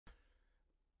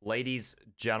Ladies,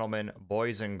 gentlemen,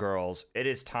 boys, and girls, it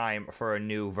is time for a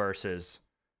new versus.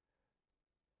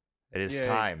 It is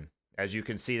time. As you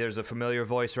can see, there's a familiar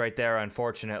voice right there,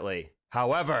 unfortunately.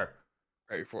 However,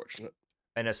 very fortunate.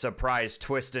 In a surprise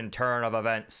twist and turn of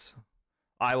events,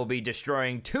 I will be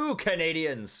destroying 2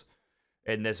 Canadians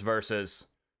in this versus.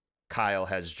 Kyle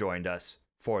has joined us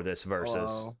for this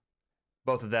versus. Hello.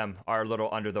 Both of them are a little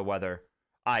under the weather.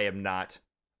 I am not.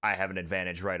 I have an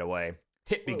advantage right away.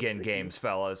 Hit begin games,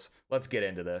 fellas. Let's get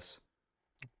into this.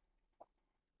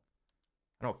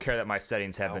 I don't care that my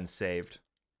settings have been saved.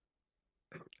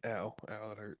 Ow,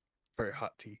 that hurt. Very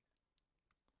hot tea.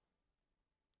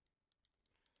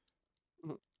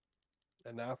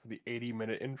 And now for the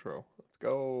 80-minute intro. Let's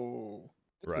go.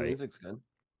 The music's good.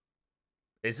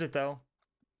 Is it though?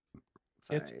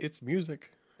 It's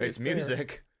music. It's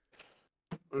music.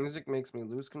 Music makes me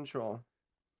lose control.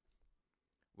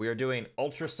 We are doing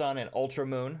Ultra Sun and Ultra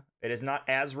Moon. It is not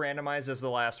as randomized as the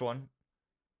last one,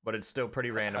 but it's still pretty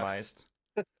randomized.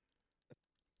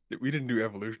 We didn't do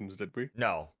evolutions, did we?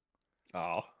 No.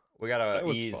 Oh. We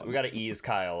gotta ease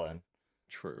Kyle in.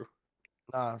 True.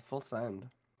 Full send.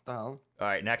 The hell?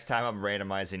 Alright, next time I'm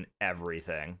randomizing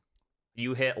everything.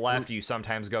 You hit left, you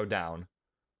sometimes go down.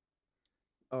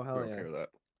 Oh, hell yeah. That.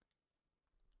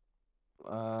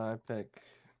 I pick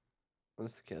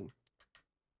this kid.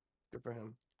 Good for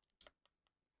him.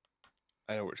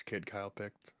 I know which kid Kyle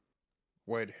picked.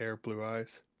 White hair, blue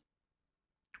eyes.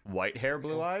 White hair,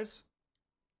 blue eyes?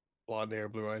 Blonde hair,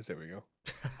 blue eyes. There we go.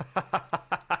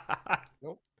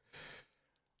 Nope.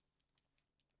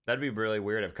 That'd be really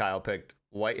weird if Kyle picked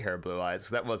white hair, blue eyes,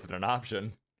 because that wasn't an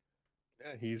option.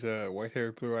 Yeah, he's a white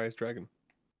hair, blue eyes dragon.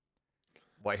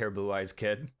 White hair, blue eyes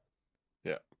kid?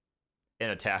 Yeah.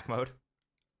 In attack mode?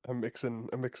 I'm mixing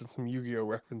some Yu-Gi-Oh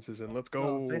references in. Let's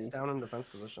go. Face down in defense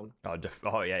position.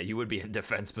 Oh yeah, you would be in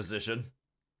defense position.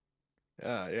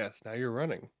 Yes. Now you're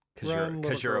running.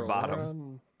 Because you're a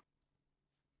bottom.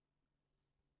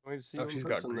 Run. She's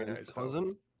got green eyes.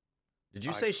 Cousin? Did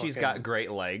you say she's got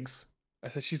great legs? I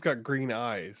said she's got green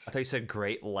eyes. I thought you said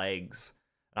great legs.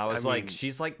 And I was like,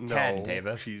 she's like 10,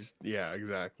 David. Yeah,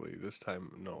 exactly. This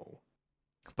time, no.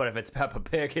 But if it's Peppa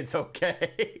Pig, it's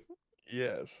okay.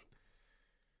 Yes.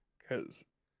 Because.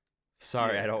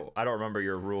 Sorry, I don't remember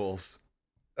your rules.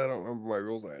 I don't remember my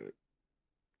rules either.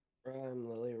 Run,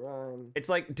 Lily, run. It's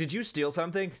like, did you steal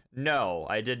something? No,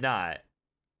 I did not.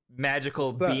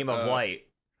 Magical beam of light.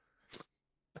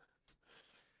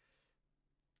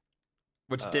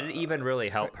 Which didn't even really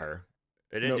help her.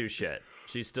 It didn't do shit.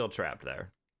 She's still trapped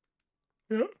there.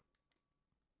 Yeah.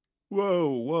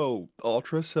 Whoa.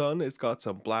 Ultra Sun, it's got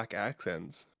some black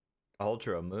accents.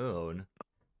 Ultra Moon.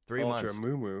 3 months.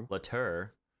 Ultra Moo.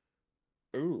 Later.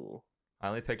 Ooh. I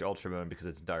only picked Ultra Moon because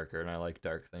it's darker and I like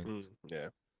dark things. Yeah.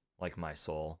 Like my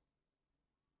soul.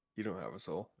 You don't have a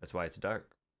soul. That's why it's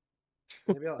dark.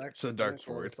 Maybe I'll actually It's a dark finish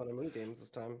all the word. Sun and Moon games this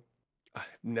time. I've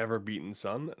never beaten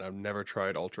Sun, and I've never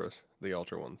tried Ultras, the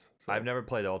Ultra ones. So. I've never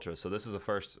played Ultra, so this is a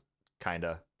first,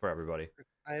 kinda, for everybody.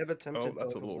 I have attempted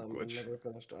that's both a little of them glitch. and never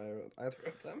finished either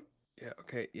of them. Yeah,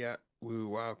 okay, yeah. Woo,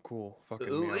 wow, cool. Fucking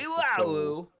Ooh, Meowth.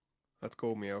 wow. Let's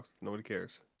go, Meowth. Nobody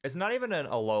cares. It's not even an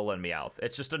Alolan Meowth.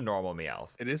 It's just a normal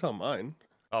Meowth. It is on mine.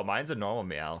 Oh, mine's a normal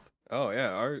Meowth. Oh,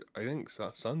 yeah. I think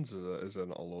Sun's is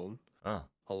an Alolan. Oh.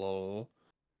 Hello.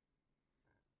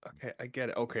 Okay, I get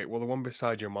it. Okay, well, the one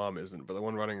beside your mom isn't, but the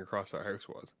one running across our house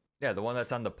was. Yeah, the one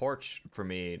that's on the porch for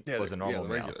me was a normal Meowth.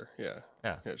 Regular. Yeah.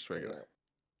 Yeah. Yeah, just regular.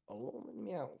 Alolan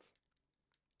Meowth.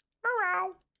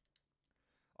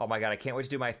 Oh my god, I can't wait to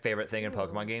do my favorite thing in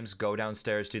Pokemon games. Go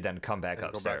downstairs to then come back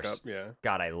upstairs. Go back up, yeah.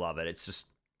 God, I love it. It's just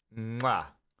mwah,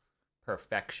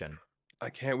 perfection. I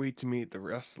can't wait to meet the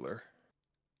wrestler.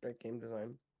 Great game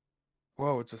design.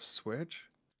 Whoa, it's a Switch?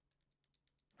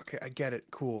 Okay, I get it.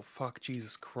 Cool. Fuck,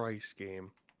 Jesus Christ,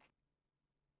 game.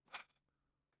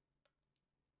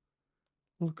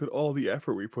 Look at all the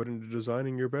effort we put into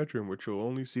designing your bedroom, which you'll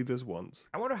only see this once.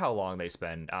 I wonder how long they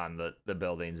spend on the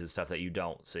buildings and stuff that you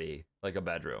don't see, like a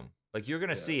bedroom. Like, you're going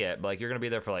to see it, but like, you're going to be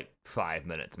there for like 5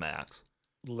 minutes max.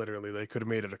 Literally, they could have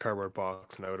made it a cardboard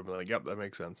box, and I would have been like, yep, that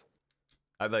makes sense.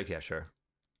 I'd be like, yeah, sure.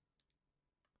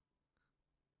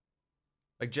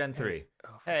 Like Gen 3.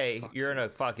 Hey, you're in a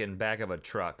fucking back of a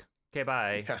truck. Okay,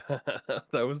 bye. Yeah,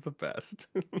 that was the best.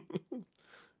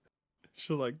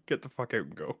 She'll like, get the fuck out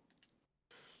and go.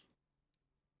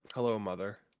 Hello,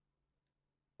 mother.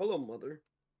 Hello, mother.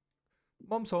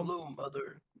 Mom's home. Hello,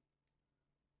 mother.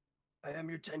 I am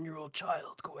your 10-year-old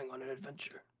child going on an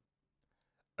adventure.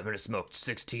 I'm gonna smoke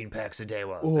 16 packs a day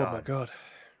while Oh I'm my gone.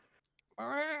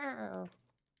 god.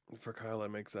 For Kyle, that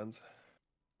makes sense.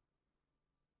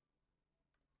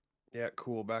 Yeah,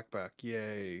 cool backpack.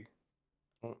 Yay.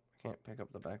 Oh, I can't pick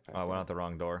up the backpack. Oh, I went out the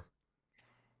wrong door.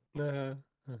 I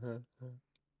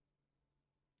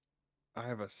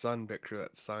have a sun picture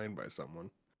that's signed by someone.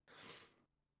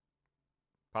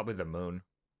 Probably the moon.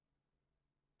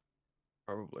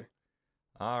 Probably.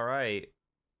 All right.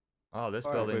 Oh, this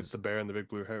Alright. It's building's the bear in the big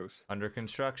blue house. under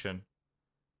construction.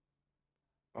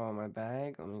 Oh, my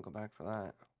bag. Let me go back for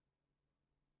that.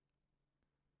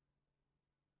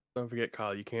 Don't forget,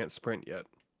 Kyle, you can't sprint yet.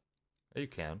 You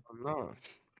can. I'm not.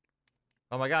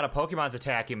 Oh my god, a Pokemon's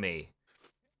attacking me.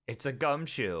 It's a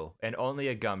Gumshoe, and only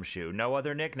a Gumshoe. No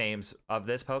other nicknames of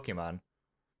this Pokemon.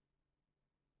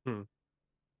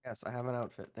 Yes, I have an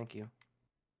outfit. Thank you.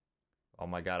 Oh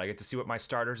my god, I get to see what my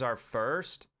starters are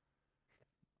first?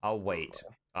 I'll wait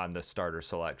on the starter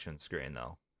selection screen,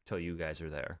 though, till you guys are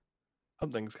there.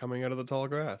 Something's coming out of the tall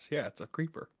grass. Yeah, it's a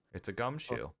creeper. It's a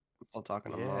Gumshoe. I'm still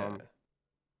talking to Yeah. mom.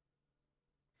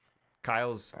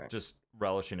 Kyle's Alright. just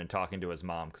relishing and talking to his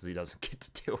mom because he doesn't get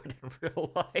to do it in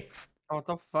real life. Oh, what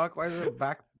the fuck? Why is there a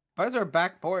back? Why is there a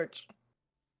back porch?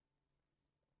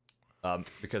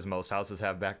 Because most houses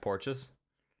have back porches.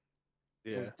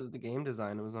 Yeah. The game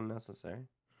design was unnecessary.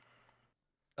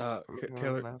 Okay, no,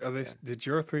 Taylor, no, are they? yeah. Did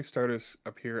your 3 starters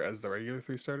appear as the regular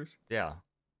 3 starters? Yeah,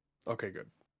 Okay, good.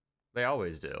 they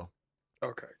always do.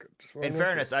 Okay, good. Just wanna In make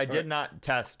fairness, sure. I did not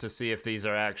test to see if these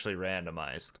are actually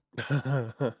randomized.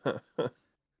 Alright.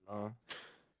 Oh,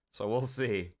 So we'll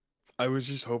see. I was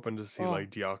just hoping to see Oh. like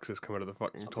Deoxys come out of the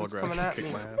fucking tall Something's grass coming and at kick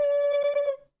me. my ass.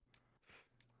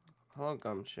 hello,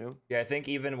 Gumshoe. Yeah, I think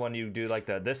even when you do like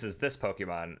the this is this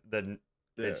Pokemon, then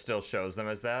Yeah. it still shows them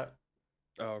as that.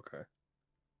 Oh, okay.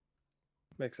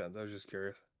 Makes sense. I was just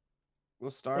curious.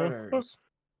 The starters.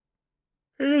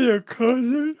 Hey there,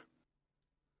 cousin.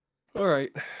 All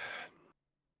right.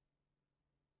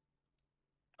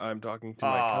 I'm talking to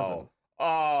my cousin.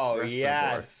 Oh, Wrestler boy.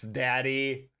 yes,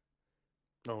 Daddy.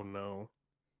 Oh no,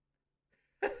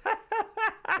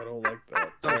 I don't like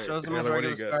that. So All it right, shows them as Taylor, what do regular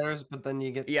you get? starters, but then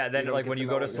you get. Yeah, then don't like get when you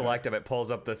know go to what you select them, it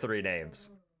pulls up the 3 names.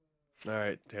 All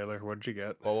right, Taylor, what did you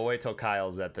get? Well, we'll wait till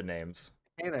Kyle's at the names.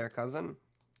 have. Hey there, cousin.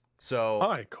 So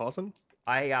Hi, cousin.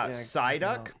 I got Yeah,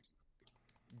 Psyduck, no.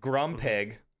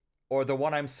 Grumpig, or the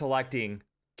one I'm selecting,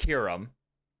 Kyurem.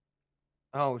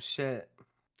 Oh shit.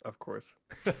 Of course.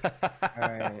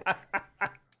 Alright.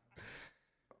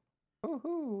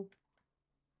 Woohoo.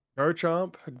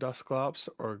 Garchomp, Dusclops,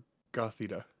 or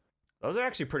Gothita? Those are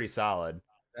actually pretty solid.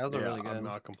 Those are Yeah, really good. I'm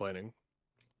not complaining.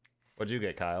 What'd you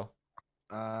get, Kyle?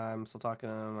 I'm still talking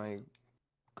to my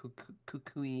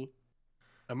kukui.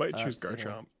 I might choose let's see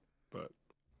here. Garchomp, but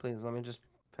Please let me just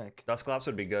pick. Dusclops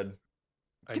would be good.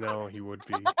 I know he would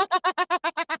be.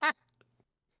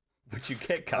 What'd you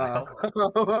get, Kyle?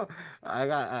 I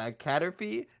got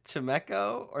Caterpie,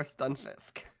 Chimecho, or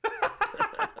Stunfisk.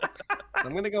 So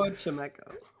I'm gonna go with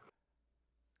Chimecho.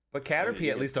 But you Caterpie get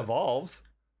at least that. evolves.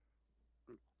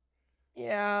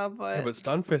 Yeah, but, Yeah, but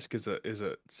Stunfisk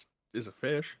is a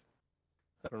fish.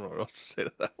 I don't know what else to say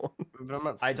to that one. but I'm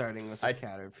not I- starting with I- a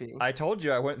Caterpie. I told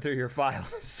you I went through your file,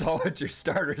 saw what your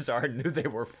starters are, and knew they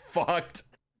were fucked.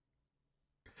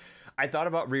 I thought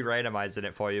about re-randomizing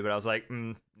it for you, but I was like,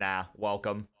 nah,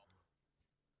 welcome.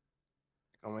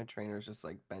 Oh, my trainer's just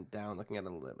like bent down looking at a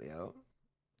Lilio.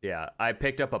 Yeah, I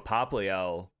picked up a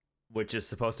Poplio, which is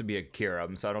supposed to be a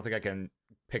Kyurem, so I don't think I can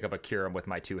pick up a Kyurem with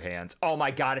my 2 hands. Oh my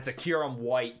god, it's a Kyurem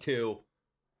white, too.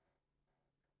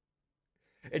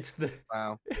 It's the...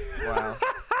 Wow. Wow.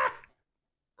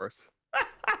 Of course.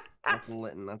 That's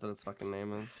Litten. That's what its fucking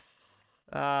name is.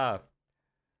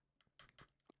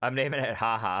 I'm naming it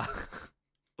Haha.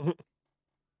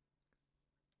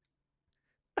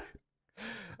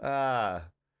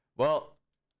 Well,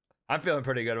 I'm feeling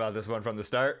pretty good about this one from the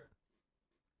start.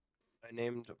 I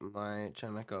named my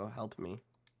Chimecho Help Me.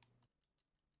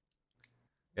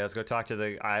 Yeah, let's go talk to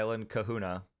the island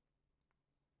kahuna.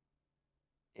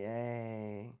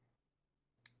 Yay.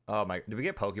 Oh my, did we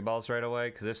get Pokeballs right away?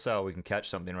 Because if so, we can catch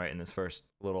something right in this first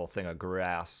little thing of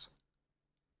grass.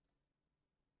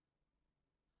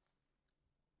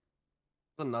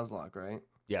 It's a Nuzlocke, right?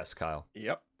 Yes, Kyle.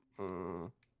 Yep.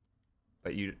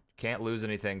 But you can't lose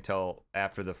anything till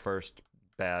after the first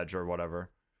badge or whatever.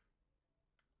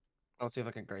 I'll see if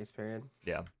I can grace period.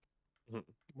 Yeah.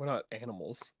 We're not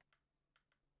animals.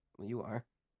 Well, you are.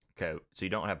 Okay, so you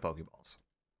don't have Pokeballs.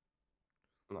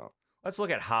 No. Let's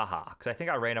look at Haha, because I think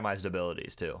I randomized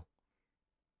abilities too.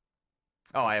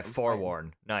 Oh, I have I'm fine.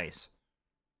 Forewarn. Nice.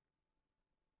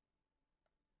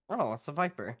 Oh, it's a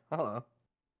Viper. Hello.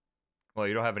 Well,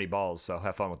 you don't have any balls, so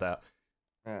have fun with that.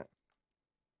 Alright.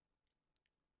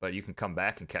 But you can come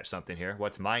back and catch something here.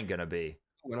 What's mine gonna be?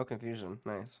 Oh, no confusion.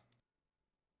 Nice.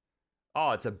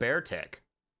 Oh, it's a bear tick.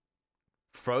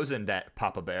 Frozen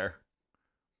Papa Bear.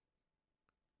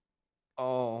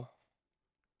 Oh.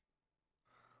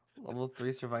 Level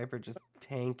 3 Survivor just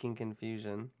tanking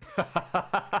confusion.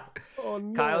 Oh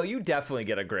no. Kyle, you definitely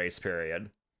get a grace period.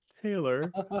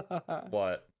 Taylor,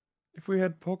 What? if we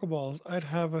had Pokeballs, I'd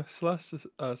have a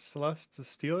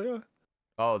Celestelia.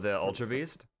 Oh, the Ultra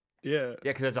Beast? Yeah.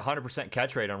 Yeah, because it's 100%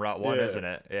 catch rate on Route 1, isn't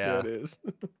it? Yeah, it is.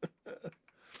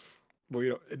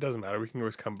 Well, it doesn't matter. We can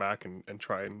always come back and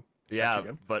try and catch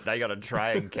again. But now you gotta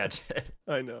try and catch it.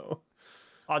 I know.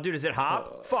 Oh, dude, is it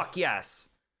Hop? Fuck yes.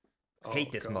 I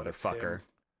hate this God, it's motherfucker. him.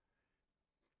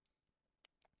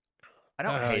 I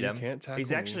don't hate you him. can't tackle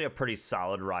He's actually me. a pretty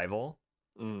solid rival,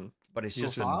 but he's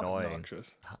just annoying.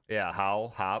 Obnoxious. Yeah,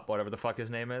 Hop, whatever the fuck his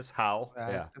name is.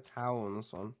 Yeah. It's How in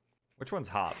this one. Which one's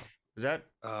Hop? Is that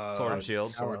Sword and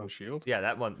Shield? Sword and Shield. Yeah,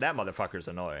 that motherfucker's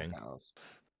annoying. Cows.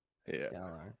 Yeah.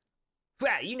 Galar.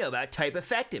 Wow, you know about type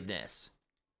effectiveness.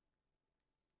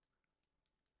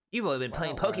 You've only been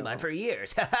playing Pokemon for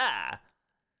years. Haha.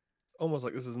 Almost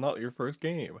like this is not your first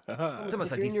game. It's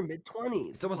almost like you're in these. your mid-20s.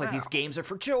 It's almost like these games are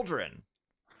for children.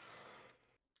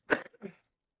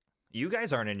 You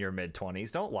guys aren't in your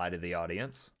mid-20s. Don't lie to the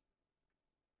audience.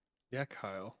 Yeah,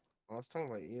 Kyle. I was talking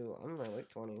about you. I'm in my late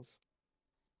 20s.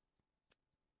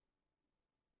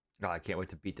 Oh, I can't wait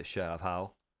to beat the shit out of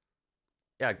Hal.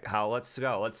 Yeah, Hal, let's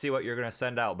go. Let's see what you're gonna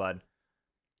send out, bud.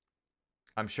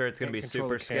 I'm sure it's gonna be Control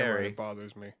super the camera, scary. It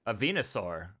bothers me. A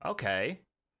Venusaur. Okay.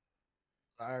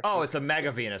 Oh, it's a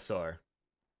Mega Venusaur.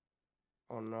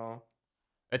 Oh no.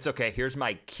 It's okay. Here's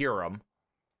my Kyurem.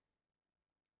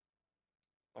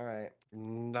 All right.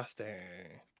 Nasty.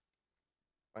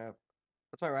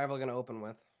 What's my rival gonna open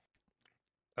with?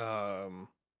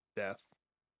 Death.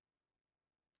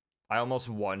 I almost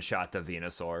one-shot the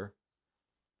Venusaur.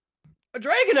 A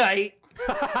Dragonite.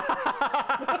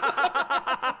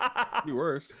 Could be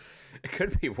worse. It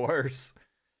could be worse.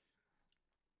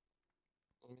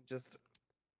 Let me just.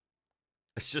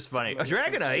 It's just funny. A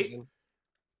Dragonite?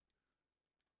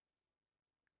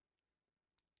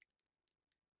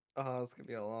 Oh, this could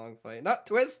be a long fight. Not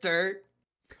Twister.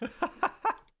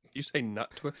 You say Nut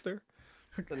Twister?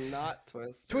 It's a not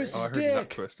Twister. Twist Oh, I his heard Nut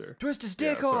dick. Twister. Twist his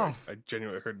Yeah, dick sorry. off. I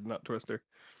genuinely heard Nut Twister.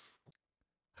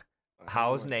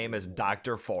 How's name is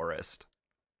Dr. Forest.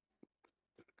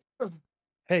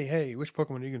 Hey, which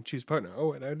Pokemon are you gonna choose partner?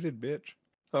 Oh, and I did, bitch.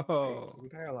 Oh. I'm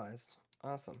paralyzed.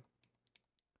 Awesome.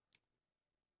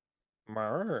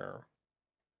 Marr.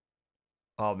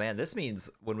 Oh man, this means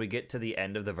when we get to the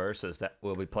end of the verses that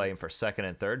we'll be playing for second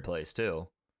and third place too.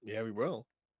 Yeah, we will.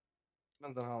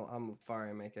 Depends on how far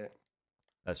I make it.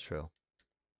 That's true.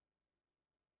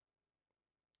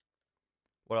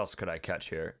 What else could I catch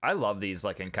here? I love these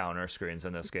like encounter screens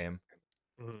in this game.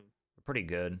 Mm-hmm. They're pretty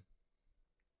good.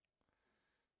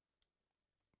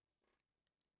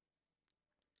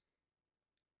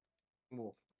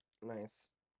 Ooh, nice.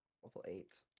 Level 8.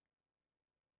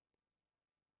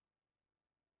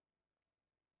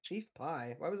 Chief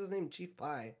Pie? Why was his name Chief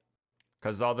Pie?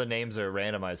 Because all the names are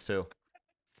randomized too.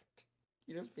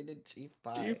 You defeated Chief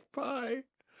Pie. Chief Pie.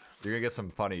 You're gonna get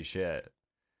some funny shit.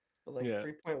 But like Yeah.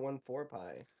 3.14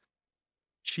 Pie.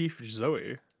 Chief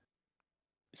Zoe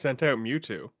sent out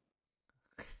Mewtwo.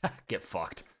 Get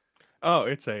fucked. Oh,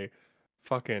 it's a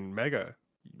fucking Mega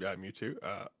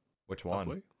Mewtwo. Which one?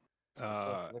 Lovely.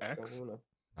 X. Kahuna.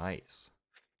 Nice.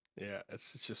 Yeah,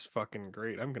 it's just fucking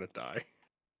great. I'm gonna die.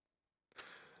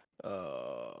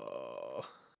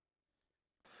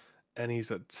 And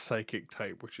he's a psychic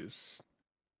type, which is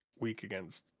weak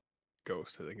against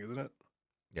Ghost, I think, isn't it?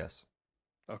 Yes.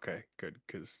 Okay, good,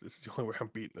 because this is the only way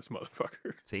I'm beating this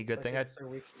motherfucker. See, good thing I. Psychics are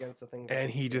weak against the things And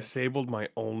that he do. disabled my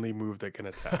only move that can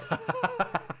attack.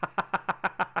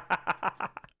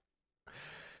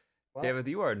 Well, David,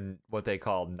 you are what they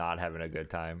call not having a good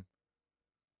time.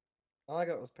 all I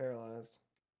got was paralyzed.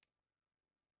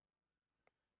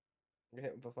 You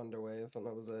hit with a Thunder Wave, and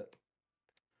that was it.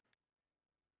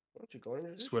 Why don't you go and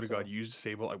introduce Swear to God, yourself? you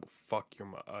disable, I will fuck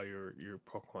your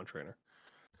Pokemon trainer.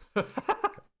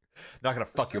 Not gonna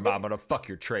fuck your mom, I'm gonna fuck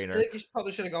your trainer. You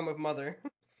probably should have gone with Mother.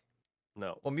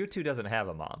 No, Well, Mewtwo doesn't have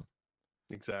a mom,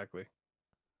 exactly.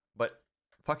 but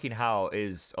fucking how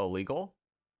is illegal?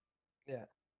 Yeah.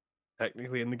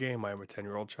 Technically, in the game, I am a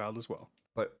 10-year-old child as well.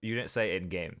 But you didn't say in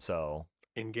game, so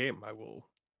In game, I will.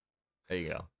 there you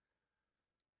go.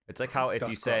 It's like how if you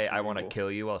Dust say off I want to evil.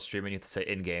 kill you while streaming, you have to say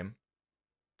in game.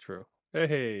 True.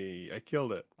 Hey, I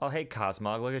killed it. Oh hey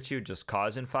Cosmog, look at you just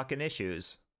causing fucking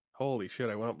issues. Holy shit!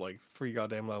 I went up like 3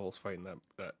 goddamn levels fighting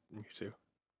that Mewtwo.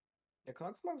 Yeah,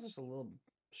 Cogsmog's just a little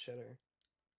shitter.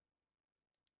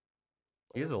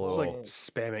 He's a It's little. like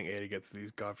spamming A to get to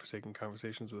these godforsaken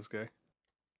conversations with this guy.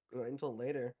 Wait until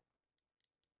later.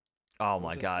 Oh It's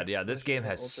my just god, yeah, this exposition game about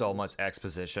has Ultra so Beast. much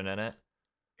exposition in it.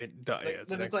 It does. Like, Yeah, it's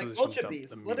they're an just like, exposition Ultra dump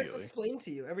Beasts, let us immediately. explain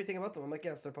to you everything about them. I'm like,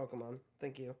 yes, they're Pokemon.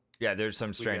 Thank you. Yeah, there's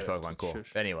some strange get it. Pokemon. Cool.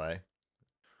 Shush. Anyway,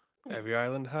 Every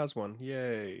island has one.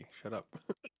 Yay! Shut up.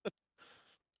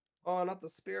 Oh, not the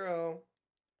Spearow.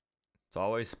 it's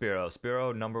always Spearow.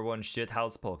 Spearow, #1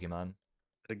 shithouse Pokemon.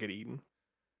 Did it get eaten?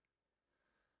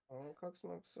 Oh,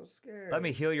 Cocksmoke's so scared. Let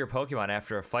me heal your Pokemon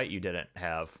after a fight you didn't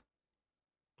have.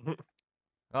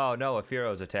 Oh no, a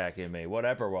Fearo's attacking me.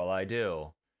 Whatever will I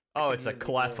do? Oh, it's a use the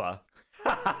heal. Cleffa.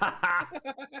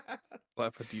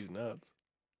 Laugh at these nuts.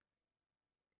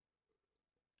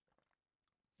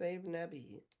 Save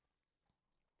Nebby.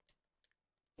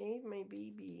 Save my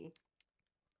baby.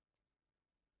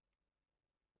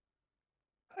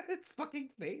 Its fucking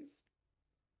face.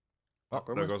 Oh,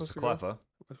 Where am there I goes the supposed to Cleffa.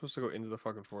 We're supposed to go into the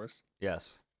fucking forest.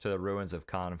 Yes, to the ruins of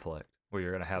conflict, where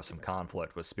you're gonna have some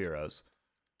conflict with Spearows.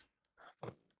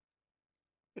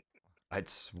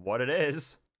 It's what it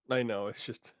is. I know. It's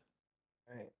just.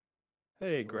 Alright.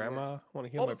 Hey, So, Grandma, want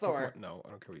to heal my Bulbasaur. Pokemon? No, I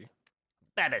don't care what you.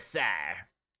 Venusaur.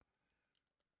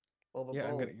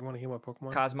 Yeah, you want to heal my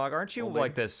Pokemon? Cosmog, aren't you Old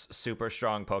like lady. this super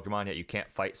strong Pokemon yet you can't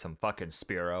fight some fucking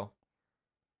Spearow?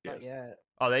 Not Yes. yet.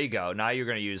 Oh, there you go. Now you're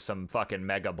gonna use some fucking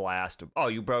Mega Blast. Oh,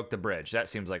 you broke the bridge. That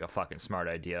seems like a fucking smart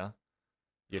idea.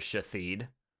 You Shathid.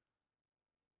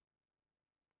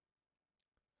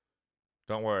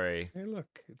 Don't worry. Hey,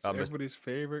 look, it's Mis- everybody's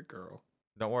favorite girl.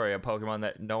 Don't worry. A Pokemon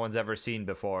that no one's ever seen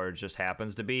before just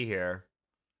happens to be here.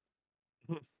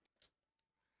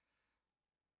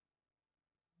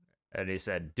 And he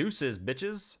said, "Deuces,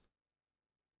 bitches."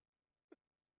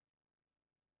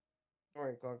 Don't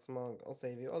worry, Cocksmoke. I'll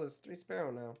save you. Oh, there's 3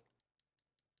 Spearow now.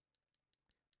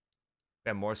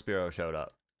 And more Spearow showed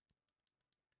up.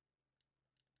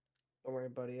 Don't worry,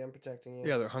 buddy. I'm protecting you.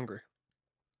 Yeah, they're hungry.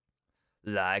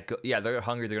 Like, yeah, they're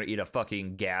hungry. They're gonna eat a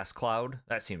fucking gas cloud.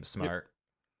 That seems smart.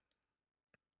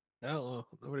 I don't know.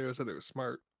 Nobody ever said they were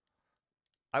smart.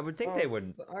 I would think Oh, they it's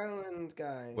would the island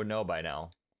guy. know by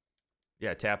now.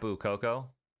 Yeah, Tapu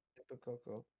Koko. Tapu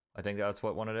Koko. I think that's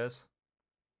what one it is.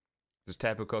 There's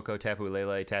Tapu Koko, Tapu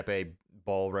Lele, Tapu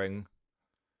Ballring.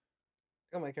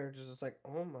 Oh, my character's just like,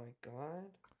 oh my god.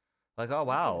 Like, oh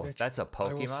wow, bitch. that's a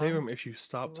I will save Pokemon. him if you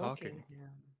stop Look talking. at him.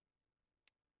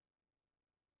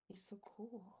 He's so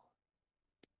cool.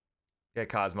 Yeah,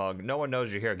 Cosmog. No one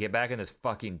knows you're here. Get back in this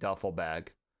fucking duffel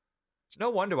bag. It's no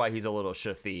wonder why he's a little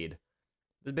Shathid.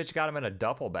 This bitch got him in a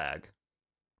duffel bag.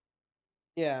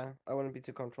 Yeah, I wouldn't be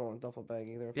too comfortable in a duffel bag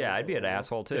either. if I Yeah, was I'd be an alone.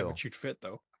 asshole Yeah, too. but you'd fit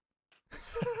though.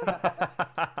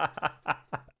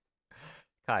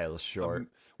 Kyle's short.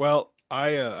 Well,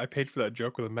 I paid for that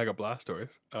joke with a Mega Blastoise.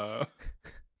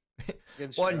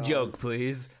 Good One shit, joke,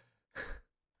 please.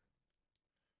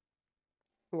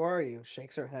 Who are you?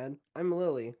 Shakes her head. I'm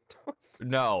Lily.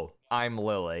 No, I'm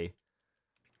Lily.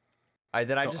 I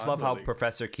No, just I'm love how Lily.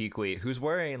 Professor Kikwi, who's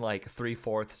wearing like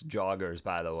 3/4 joggers,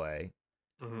 by the way,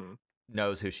 Mhm.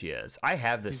 knows who she is. I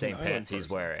have the He's an same island pants he's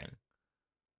person. wearing.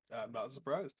 I'm not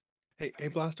surprised. Hey,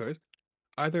 Blastoise,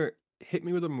 either hit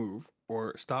me with a move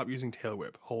or stop using Tail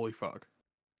Whip. Holy fuck!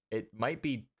 It might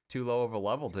be too low of a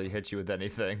level to hit you with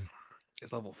anything.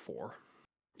 It's level 4.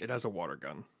 It has a water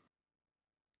gun.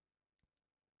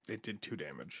 It did 2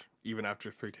 damage, even after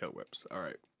 3 Tail Whips. All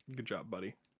right, good job,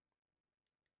 buddy.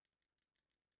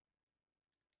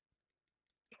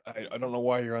 I don't know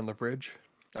why you're on the bridge.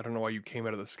 I don't know why you came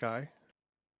out of the sky.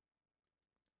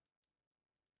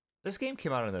 This game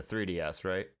came out on the 3DS,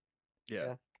 right? Yeah.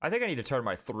 Yeah. I think I need to turn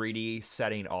my 3D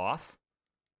setting off.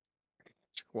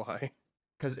 Why?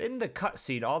 Because in the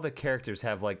cutscene, all the characters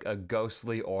have like a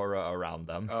ghostly aura around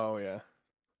them. Oh yeah.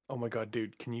 Oh my god,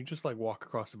 dude, can you just like walk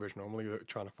across the bridge normally without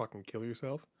trying to fucking kill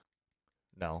yourself?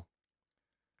 No.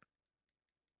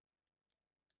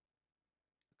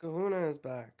 Kahuna is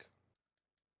back.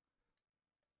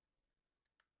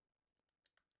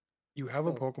 You have a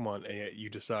Oh. Pokemon and yet you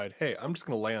decide, hey, I'm just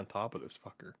gonna lay on top of this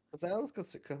fucker. It's Islands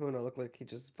because Kahuna looked like he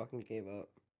just fucking gave up.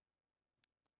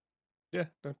 Yeah,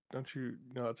 don't you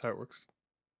know that's how it works?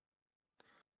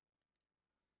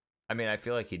 I mean, I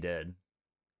feel like he did.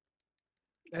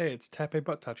 Hey, it's Tape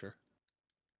Butt Toucher.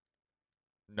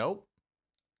 Nope.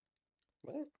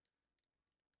 What?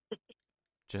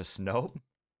 Just nope.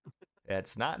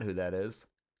 That's not who that is.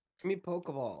 Give me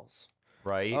Pokeballs.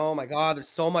 Right? Oh my god, there's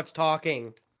so much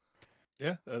talking.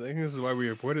 Yeah, I think this is why we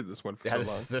avoided this one for Yeah,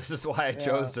 so long. this is why I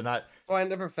chose to not. Oh, I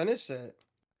never finished it.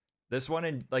 This one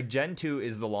in like Gen 2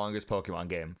 is the longest Pokemon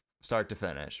game, start to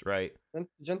finish, right?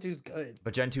 Gen 2's good.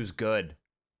 But Gen 2's good.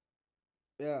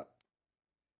 Yeah.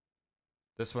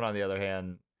 This one, on the other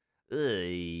hand,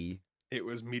 ugh. It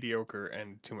was mediocre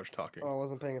and too much talking. Oh, I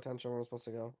wasn't paying attention where we're supposed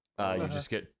to go.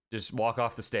 You just walk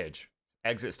off the stage.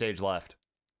 Exit stage left.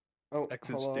 Oh,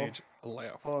 Exit hello. stage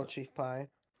left. Hello, Chief Pie.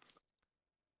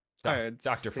 Hi, it's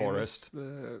Dr. famous, Forrest.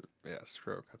 Yeah,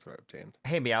 stroke. That's what I obtained.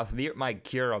 Hey, Meowth, mute my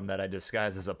Curum that I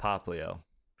disguise as a Poplio.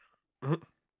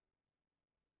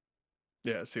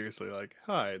 Yeah, seriously, like,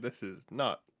 hi, this is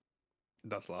not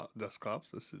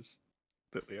Dusclops, this is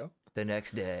Leo. The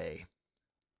next day.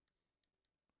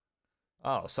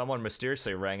 Oh, someone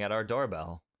mysteriously rang at our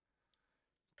doorbell.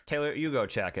 Taylor, you go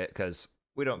check it, because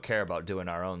we don't care about doing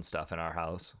our own stuff in our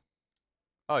house.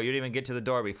 Oh, you didn't even get to the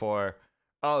door before...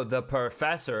 Oh, the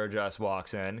professor just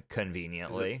walks in,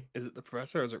 conveniently. Is it the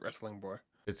professor or is it Wrestling Boy?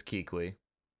 It's Kikwi.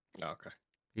 Oh,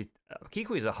 okay.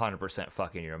 Kikwi's 100%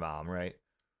 fucking your mom, right?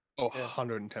 Oh, Yeah.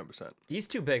 110%. He's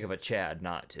too big of a Chad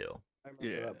not to. I remember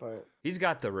Yeah. that part. He's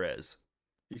got the Riz.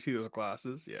 You see those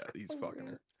glasses? Yeah, he's fucking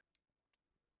her.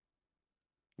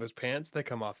 Those pants, they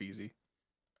come off easy.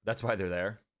 That's why they're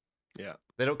there. Yeah.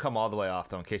 They don't come all the way off,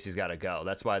 though, in case he's got to go.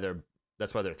 That's why they're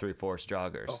 3/4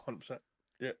 joggers. Oh, 100%.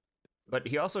 Yeah. But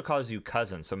he also calls you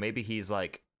cousin, so maybe he's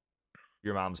like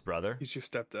your mom's brother. He's your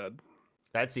stepdad.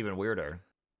 That's even weirder.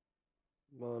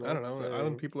 Well, I don't know.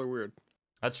 Island people are weird.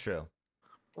 That's true.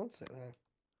 Don't say that.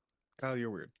 Kyle, you're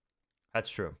weird. That's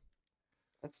true.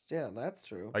 That's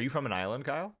true. Are you from an island,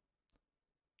 Kyle?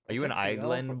 Are you an Technically,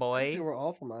 island boy? We're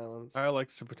all from islands. Kyle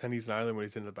likes to pretend he's an island when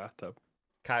he's in the bathtub.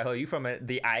 Kyle, are you from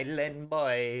the island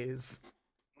boys?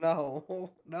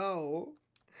 No, no,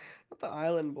 not the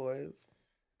island boys.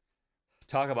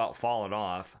 Talk about falling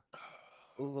off.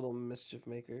 Those little mischief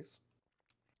makers.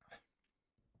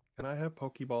 Can I have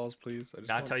Pokeballs, please? I just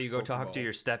Not want till you go talk to Pokeball.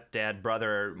 your stepdad,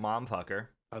 brother, or mom fucker.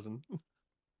 Cousin.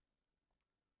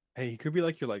 Hey, he could be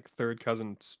like your third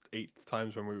cousin, 8th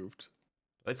times removed.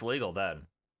 It's legal then.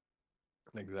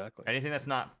 Exactly. Anything that's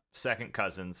not second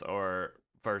cousins or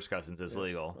first cousins is Yeah.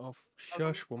 legal. Oh,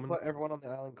 shush, woman. What everyone on the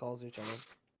island calls each other.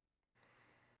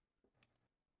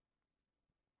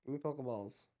 Give me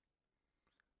Pokeballs.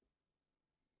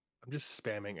 I'm just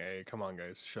spamming A. Come on,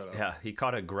 guys. Shut up. Yeah, he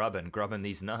caught a grubbing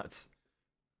these nuts.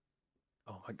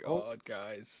 Oh my god,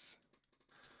 guys.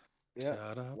 Yeah,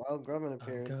 Shut up. Wild Grubbin I'm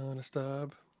appeared. gonna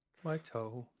stub my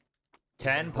toe.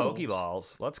 10 Holes.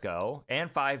 Pokeballs. Let's go. And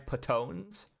 5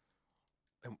 Potones.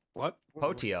 And what?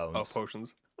 Potions. Oh,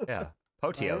 potions. Yeah,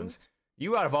 Potions. Islands?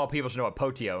 You out of all people should know what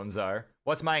Potions are.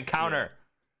 What's my encounter?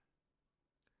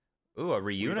 Ooh, a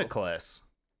Reuniclus.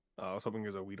 I was hoping it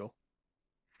was a Weedle.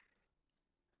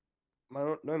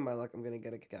 Knowing my luck, I'm gonna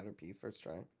get a Caterpie first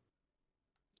try.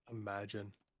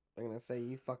 Imagine. I'm gonna say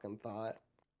you fucking thought.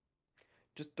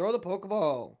 Just throw the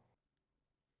Pokeball.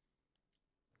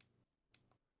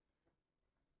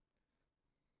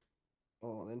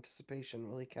 Oh, the anticipation,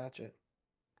 really catch it.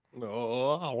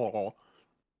 No.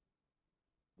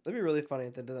 That'd be really funny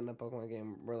if they did that in a Pokemon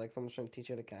game where like someone's trying to teach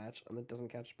you to catch and it doesn't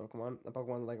catch Pokemon. The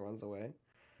Pokemon like runs away.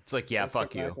 It's like, yeah, They start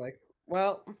fuck you. back, Like,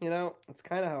 well, it's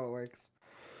kind of how it works.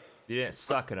 You didn't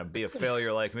suck and be a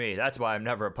failure like me. That's why I'm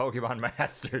never a Pokemon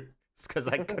master. It's because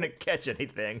I couldn't catch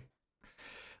anything.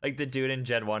 Like the dude in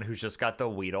Gen 1 who's just got the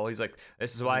Weedle. He's like,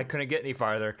 this is why I couldn't get any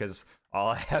farther, because all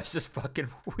I have is this fucking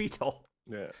Weedle.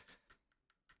 Yeah.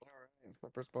 Alright, it's my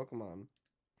first Pokemon.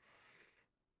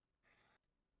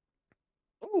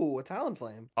 Ooh, a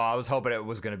Talonflame. Oh, I was hoping it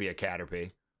was going to be a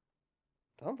Caterpie.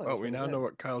 Talonflame's Oh, we pretty now good. know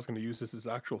what Kyle's gonna use as his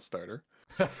actual starter.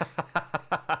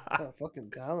 Oh, fucking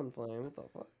Talonflame. What the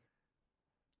fuck?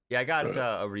 Yeah, I got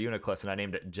a Reuniclus and I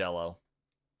named it Jello.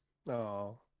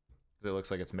 Oh. It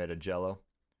looks like it's made of Jello.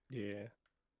 Yeah.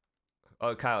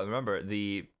 Oh, Kyle, remember,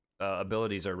 the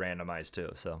abilities are randomized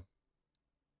too, so.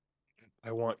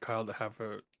 I want Kyle to have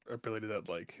a ability that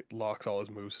locks all his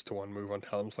moves to one move on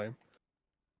Talonflame.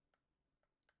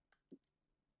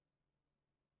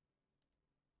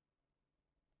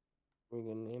 We're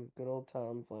gonna name good old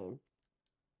Talonflame.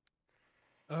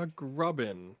 A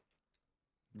Grubbin.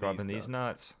 Rubbing these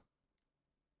nuts.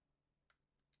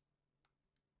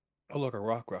 Oh, look, a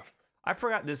Rockruff. I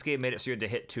forgot this game made it so you had to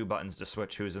hit 2 buttons to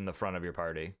switch who's in the front of your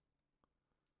party.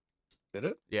 Did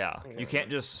it? Yeah, you can't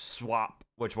just swap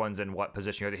which one's in what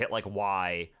position. You have to hit like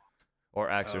Y or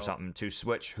X or Oh. something to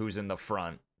switch who's in the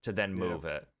front to then move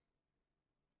it.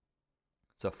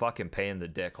 It's a fucking pain in the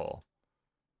dick hole.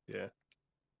 Yeah.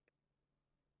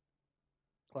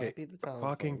 Clappy the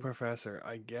Fucking Talonflame. professor,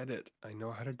 I get it. I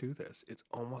know how to do this. It's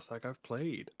almost like I've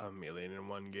played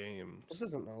 1,000,001 games. Who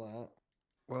doesn't know that?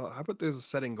 Well, how about there's a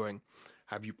setting going,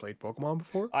 have you played Pokemon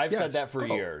before? I've said Yes, that for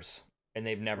go. years, and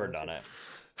they've never Well, done it.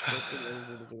 It's too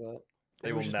lazy to do that. They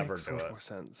It will would just make never so do much it. more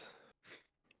sense.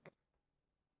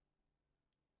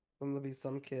 Then there'll be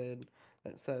some kid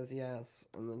that says yes,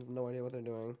 and then there's no idea what they're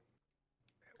doing.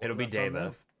 It'll be that's on them.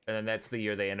 David. And then that's the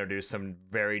year they introduce some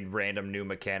very random new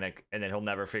mechanic, and then he'll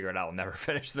never figure it out and never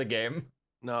finish the game.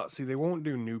 No, see, they won't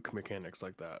do nuke mechanics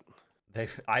like that.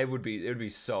 It would be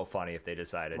so funny if they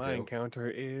decided My to.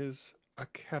 encounter is a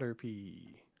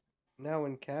Caterpie. Now,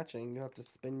 when catching, you have to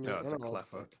spin your No, it's a analog Cleffa.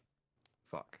 stick.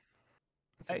 Fuck.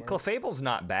 That's Hey, worse. Clefable's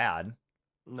not bad.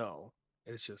 No,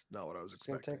 it's just not what I was It's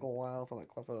gonna expecting. take a while for that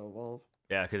Cleffa to evolve.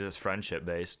 Yeah, because it's friendship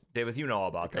based. David, you know all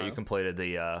about that. You Kyle? completed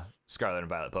the Scarlet and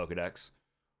Violet Pokedex.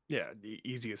 Yeah, the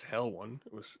easy as hell one.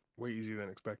 It was way easier than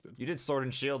expected. You did Sword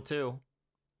and Shield too.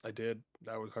 I did.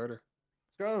 That was harder.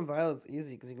 Scarlet and Violet's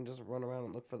easy because you can just run around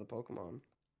and look for the Pokemon. You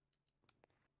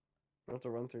don't have to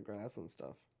run through grass and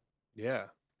stuff. Yeah.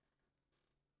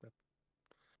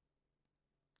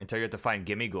 Until you have to find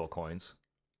Gimme Ghoul coins.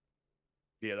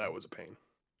 Yeah, that was a pain.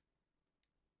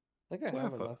 I think I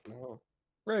have Cleffa. enough now.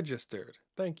 Registered.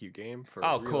 Thank you, game, for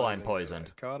Oh, cool, I'm realizing that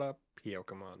poisoned. I caught up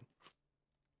Pokemon.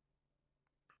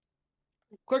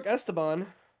 Quick, Esteban.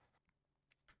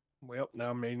 Well,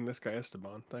 now I'm making this guy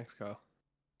Esteban. Thanks, Kyle.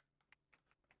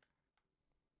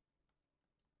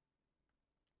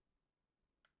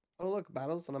 Oh look,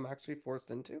 battles that I'm actually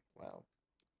forced into. Wow.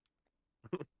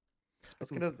 This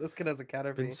kid has a It's been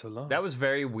Caterpie. so long. That was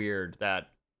very weird that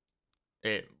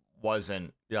it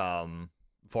wasn't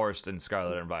forced in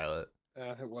Scarlet and Violet.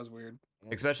 It was weird.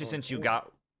 Especially since you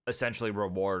got essentially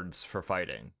rewards for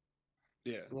fighting.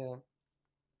 Yeah. Yeah.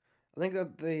 I think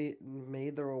that they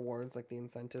made the rewards like the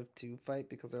incentive to fight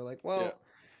because they're like, well, Yeah.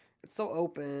 it's so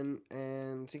open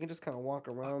and so you can just kind of walk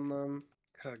around them.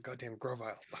 Goddamn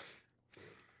Grovile.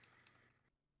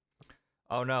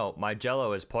 Oh no, my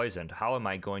Jello is poisoned. How am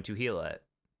I going to heal it?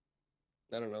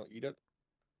 I don't know. Eat it.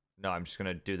 No, I'm just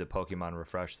gonna do the Pokemon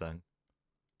refresh thing.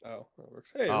 Oh, that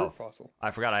works. Hey, Oh. root fossil.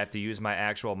 I forgot I have to use my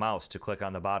actual mouse to click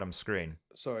on the bottom screen.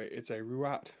 Sorry, it's a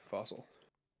Ruat fossil.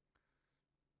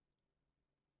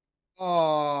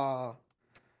 Oh,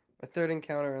 my third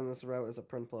encounter in this route is a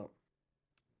Prinplup.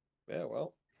 Yeah,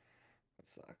 well, That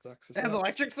sucks. Sucks to It has suck.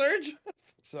 electric surge?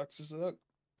 sucks to suck.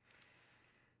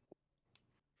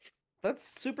 That's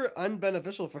super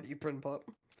unbeneficial for you, Prinplup.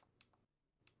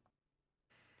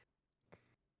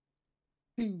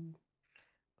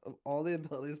 Of all the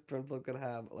abilities Prinplup could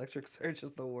have, electric surge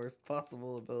is the worst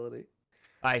possible ability.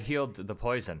 I healed the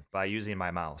poison by using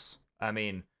my mouse. I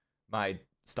mean, my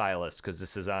stylus, because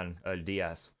this is on a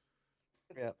DS.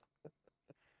 Yep.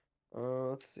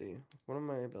 Let's see. What are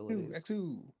my abilities?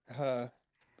 X2.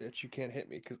 Bitch, you can't hit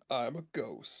me because I'm a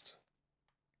ghost.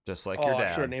 Just like Oh, your I should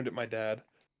have dad. named it my dad.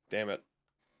 Damn it.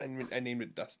 I named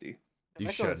it Dusty. You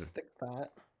Echo is should. Thick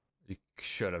Fat. You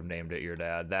should have named it your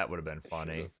dad. That would have been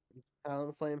funny.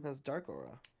 Talonflame has Dark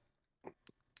Aura.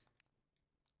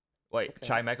 Wait, Okay.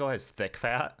 Chimecho has thick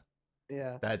fat?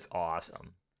 Yeah. That's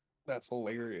awesome. That's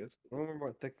hilarious. I don't remember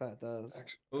what Thick Fat does.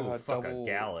 Actually, Ooh, fuck a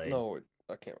galley. No,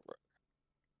 I can't remember.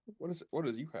 What is it? What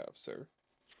does you have, sir?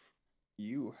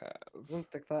 You have Isn't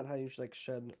Thick Fat how you should like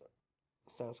shed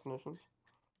status conditions?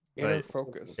 inner But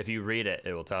focus. If you read it,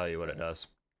 it will tell you what it does.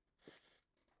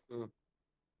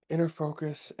 Inner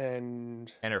focus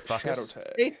and Inner shadow focus?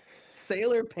 tag. Hey,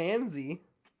 Sailor Pansy.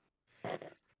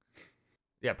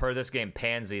 Yeah, per this game,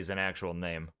 Pansy is an actual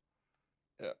name.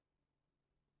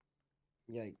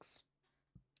 Yikes.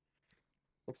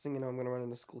 Next thing you know, I'm gonna run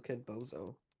into School Kid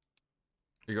Bozo.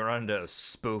 You're gonna run into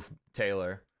Spoof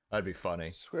Taylor. That'd be funny.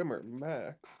 Swimmer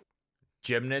Max.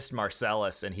 Gymnast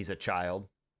Marcellus, and he's a child.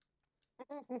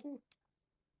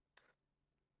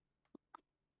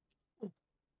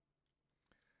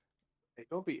 Hey,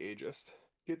 don't be ageist.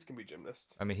 Kids can be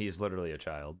gymnasts. I mean, he's literally a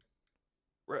child.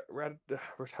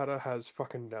 Rattata has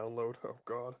fucking download. Oh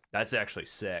god. That's actually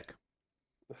sick.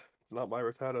 It's not my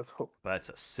Rattata though. That's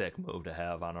a sick move to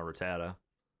have on a Rattata.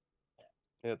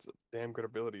 Yeah, it's a damn good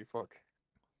ability. Fuck.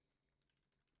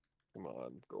 Come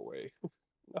on, go away.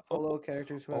 No. Hello,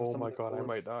 characters who have Oh some my of the God, I might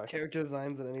coolest die. character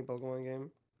designs in any Pokemon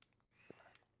game.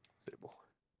 Sable.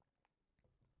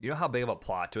 You know how big of a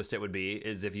plot twist it would be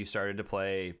is if you started to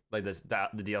play like the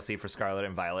DLC for Scarlet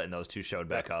and Violet and those two showed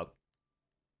back up.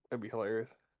 That'd be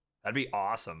hilarious. That'd be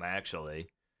awesome, actually.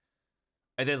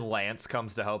 And then Lance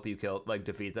comes to help you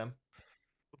defeat them.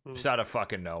 Just out of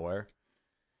fucking nowhere.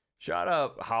 Shut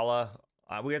up, Hala.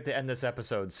 We have to end this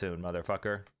episode soon,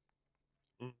 motherfucker.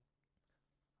 Mm.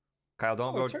 Kyle,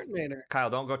 don't go. Turtonator. Kyle,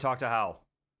 don't go talk to Hal.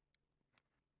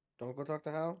 Don't go talk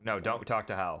to Hal. No, don't talk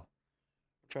to Hal.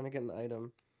 I'm trying to get an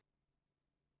item.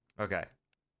 Okay.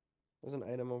 There's an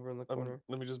item over in the corner.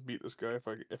 Let me just beat this guy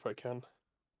if I can.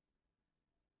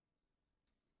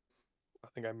 I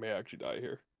think I may actually die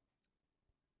here.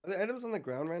 Are the items on the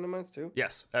ground randomized too?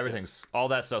 Yes, everything's all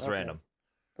that stuff's Okay. random.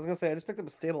 I was gonna say I just picked up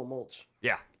a stable mulch.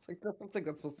 Yeah. It's like I don't think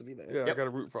that's supposed to be there. Yeah, I Yep. got a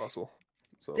root fossil.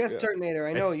 So Yes, yeah. Terminator.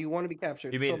 I know you want to be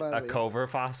captured You so mean a badly. cover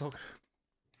fossil?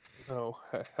 No,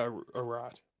 a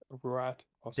rat. A rat.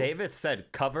 Fossil. David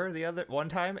said cover the other one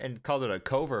time and called it a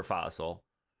cover fossil.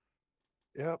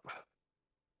 Yep.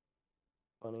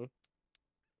 Funny.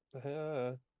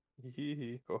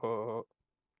 Oh.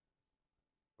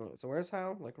 Alright, so where's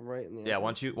Hal? Like right in the Yeah,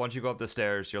 entrance? once you go up the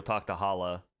stairs, you'll talk to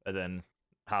Hala, and then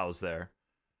Hal's there.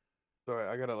 Sorry,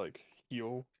 I gotta like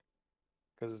heal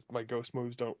because my ghost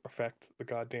moves don't affect the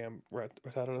goddamn rat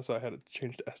Rattata, so I had to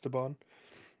change to Esteban.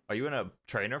 Are you in a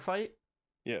trainer fight?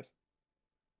 Yes.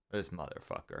 This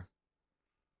motherfucker.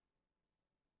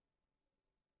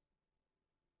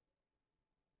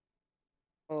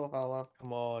 Oh, Hala.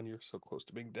 Come on, you're so close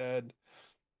to being dead.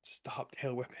 Stop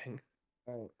tail whipping.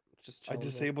 Alright, just I chilling here.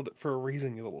 disabled it for a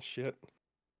reason, you little shit.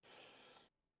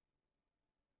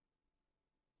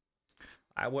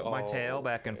 I whip my tail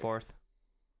back and Okay. forth.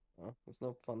 Oh, there's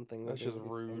no fun thing. That's to just do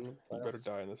when rude. spinning You better fast.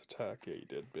 die in this attack. Yeah, you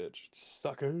did, bitch.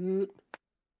 Suck it.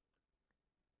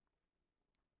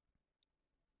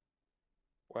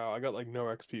 Wow, I got like no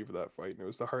XP for that fight, and it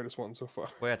was the hardest one so far.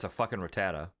 Wait, that's a fucking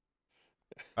Rattata.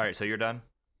 Alright, so you're done?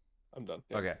 I'm done.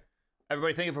 Yeah. Okay.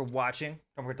 Everybody, thank you for watching.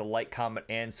 Don't forget to like, comment,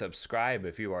 and subscribe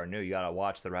if you are new. You gotta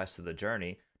watch the rest of the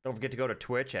journey. Don't forget to go to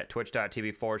Twitch at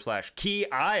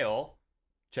twitch.tv/KeyAisle.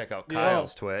 Check out Yeah.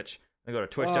 Kyle's Twitch. Then go to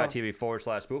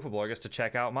twitch.tv/BoofAblorgus to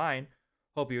check out mine.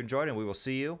 Hope you enjoyed, and we will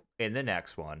see you in the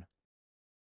next one.